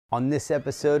On this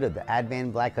episode of the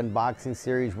Advan Black Unboxing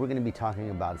Series, we're going to be talking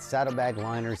about saddlebag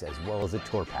liners as well as the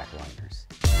tour pack liners.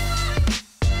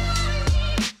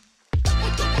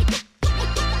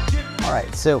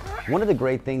 Alright, so one of the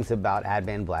great things about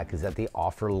Advan Black is that they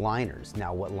offer liners.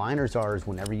 Now what liners are is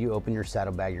whenever you open your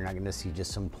saddlebag, you're not going to see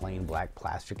just some plain black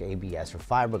plastic ABS or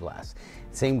fiberglass.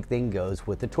 Same thing goes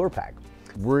with the tour pack.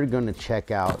 We're going to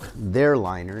check out their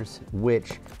liners,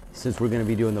 which, since we're going to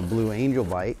be doing the Blue Angel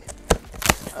bike,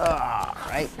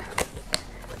 right,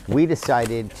 we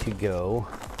decided to go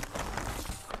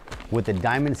with the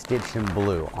diamond stitched in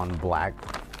blue on black.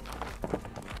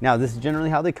 Now this is generally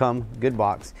how they come, good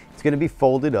box. It's going to be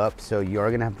folded up, so you are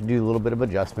going to have to do a little bit of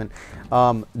adjustment.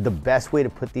 The best way to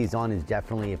put these on is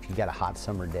definitely if you got a hot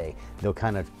summer day. They'll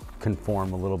kind of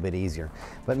conform a little bit easier.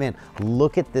 But man,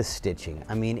 look at this stitching.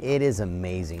 I mean, it is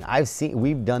amazing.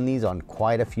 We've done these on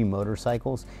quite a few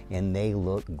motorcycles and they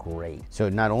look great. So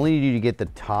not only do you get the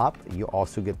top, you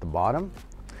also get the bottom.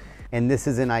 And this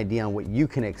is an idea on what you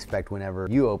can expect whenever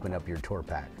you open up your tour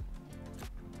pack.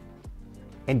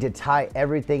 And to tie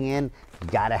everything in,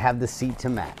 gotta have the seat to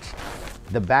match.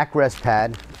 The backrest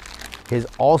pad has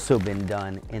also been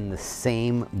done in the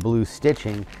same blue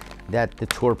stitching that the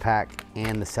tour pack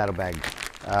and the saddlebag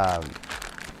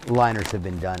liners have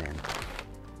been done in.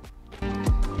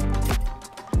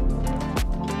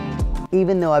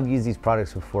 Even though I've used these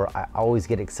products before, I always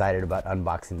get excited about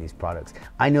unboxing these products.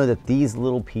 I know that these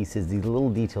little pieces, these little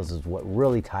details is what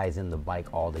really ties in the bike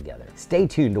all together. Stay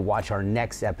tuned to watch our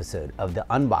next episode of the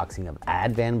unboxing of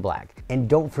Advan Black. And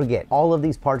don't forget, all of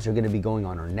these parts are going to be going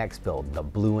on our next build, the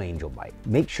Blue Angel bike.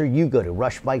 Make sure you go to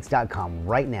rushbikes.com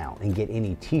right now and get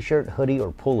any t-shirt, hoodie,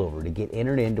 or pullover to get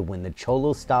entered in to win the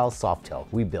Cholo style softail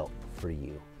we built for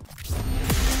you.